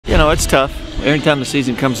know, it's tough. Every time the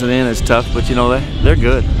season comes to an end, it's tough. But you know, they're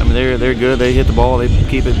good. I mean, they're good. They hit the ball. They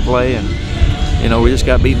keep it in play, and you know, we just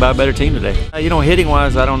got beat by a better team today. You know,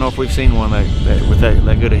 hitting-wise, I don't know if we've seen one with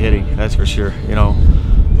that good of hitting. That's for sure. You know,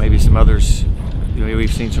 maybe some others. You know,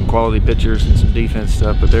 we've seen some quality pitchers and some defense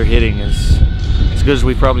stuff, but their hitting is as good as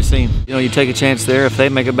we've probably seen. You know, you take a chance there. If they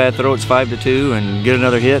make a bad throw, it's 5-2, and get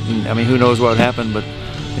another hit. And I mean, who knows what would happen? But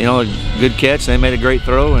you know, a good catch. They made a great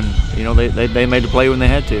throw, and you know, they made the play when they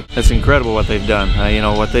had to. That's incredible what they've done. You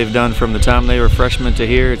know, what they've done from the time they were freshmen to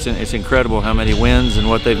here. It's incredible how many wins and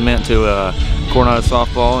what they've meant to Coronado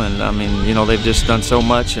softball. And I mean, you know, they've just done so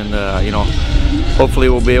much. And you know, hopefully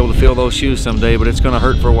we'll be able to fill those shoes someday. But it's going to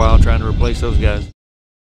hurt for a while trying to replace those guys.